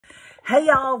Hey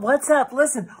y'all, what's up?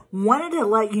 Listen, wanted to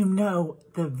let you know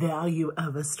the value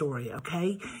of a story,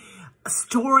 okay?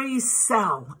 Stories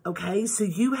sell, okay? So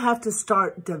you have to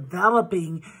start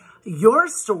developing your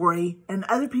story and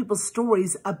other people's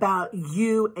stories about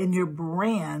you and your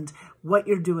brand, what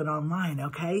you're doing online,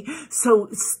 okay? So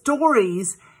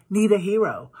stories need a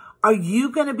hero. Are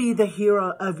you going to be the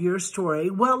hero of your story?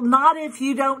 Well, not if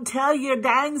you don't tell your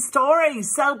dang story.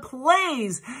 So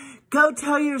please go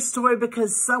tell your story,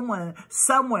 because somewhere,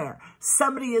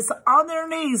 somebody is on their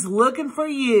knees looking for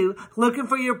you, looking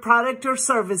for your product or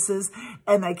services,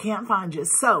 and they can't find you.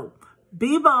 So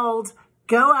be bold.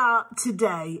 Go out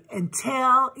today and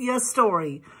tell your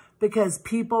story, because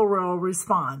people will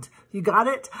respond. You got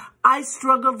it? I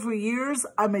struggled for years.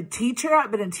 I'm a teacher.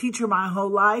 I've been a teacher my whole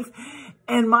life.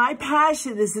 And my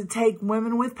passion is to take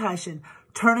women with passion,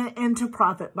 turn it into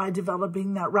profit by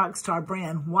developing that rockstar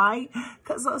brand. Why?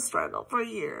 Because I struggled for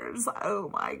years. Oh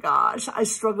my gosh. I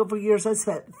struggled for years. I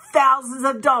spent thousands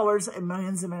of dollars and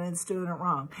millions of minutes doing it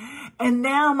wrong. And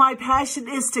now my passion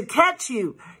is to catch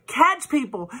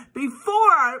people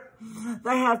before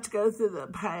they have to go through the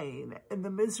pain and the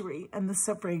misery and the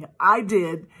suffering I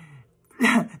did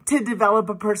to develop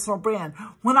a personal brand.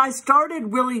 When I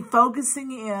started really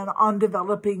focusing in on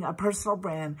developing a personal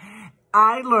brand,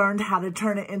 I learned how to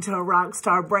turn it into a rock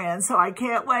star brand. So I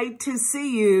can't wait to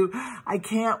see you. I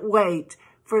can't wait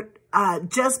for,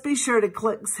 just be sure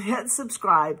to hit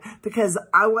subscribe, because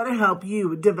I want to help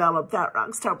you develop that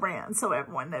rock star brand so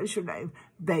everyone knows your name,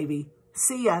 baby.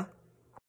 See ya.